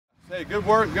Hey, good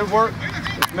work, good work.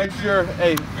 Just make sure,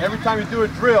 hey, every time you do a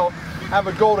drill, have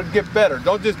a goal to get better.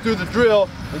 Don't just do the drill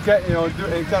and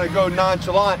kind of go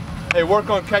nonchalant. Hey, work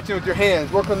on catching with your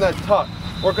hands, work on that tuck,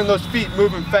 work on those feet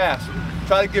moving fast.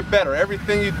 Try to get better.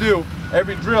 Everything you do,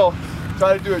 every drill,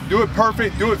 try to do it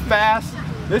perfect, do it fast.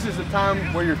 This is the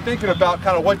time where you're thinking about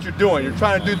kind of what you're doing. You're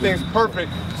trying to do things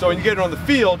perfect, so when you get it on the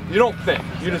field, you don't think,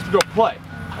 you just go play.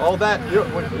 All that, you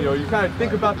kind of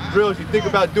think about the drills, you think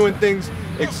about doing things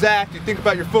exact, you think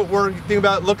about your footwork, you think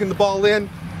about looking the ball in,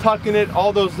 tucking it,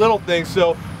 all those little things.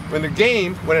 So when the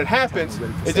game, when it happens,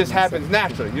 it just happens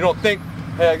naturally. You don't think,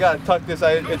 hey, I gotta tuck this.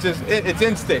 It's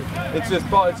instinct. It's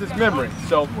just memory.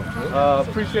 So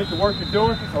appreciate the work you're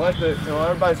doing. I like that,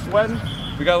 everybody's sweating.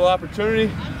 We got a little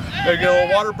opportunity. Maybe get a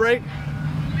little water break.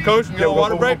 Coach, we get a little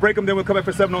water break. We'll break them, then we'll come back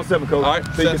for 7-on-7, Coach. All right.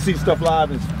 So you can see stuff live.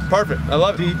 And perfect. I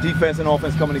love it. Defense and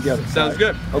offense coming together. Sounds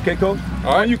good. Okay, Coach.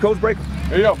 All right. On you, Coach. Break them.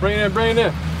 Here you go. Bring it in. Bring it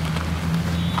in.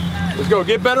 Let's go.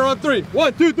 Get better on 3.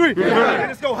 1, 2, 3.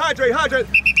 Let's go. Hydrate. Hydrate.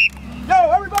 Yo,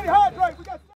 everybody hydrate. We got